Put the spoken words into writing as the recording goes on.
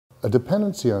A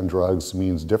dependency on drugs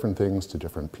means different things to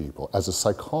different people. As a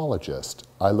psychologist,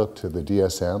 I look to the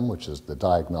DSM, which is the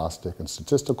Diagnostic and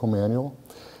Statistical Manual,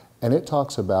 and it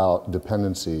talks about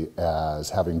dependency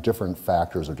as having different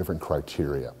factors or different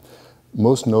criteria.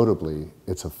 Most notably,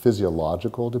 it's a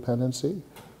physiological dependency,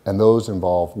 and those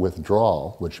involve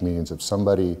withdrawal, which means if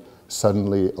somebody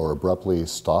suddenly or abruptly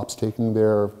stops taking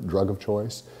their drug of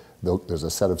choice, there's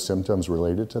a set of symptoms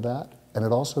related to that. And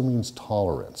it also means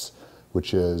tolerance,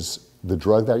 which is the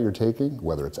drug that you're taking,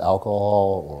 whether it's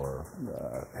alcohol or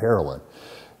heroin,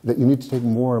 that you need to take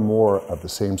more and more of the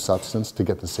same substance to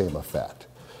get the same effect.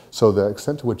 So the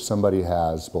extent to which somebody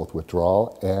has both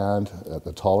withdrawal and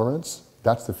the tolerance,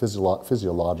 that's the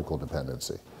physiological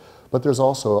dependency. But there's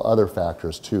also other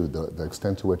factors too, the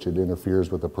extent to which it interferes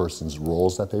with the person's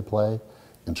roles that they play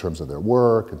in terms of their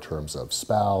work, in terms of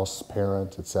spouse,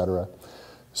 parent, etc.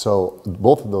 So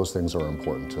both of those things are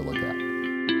important to look at.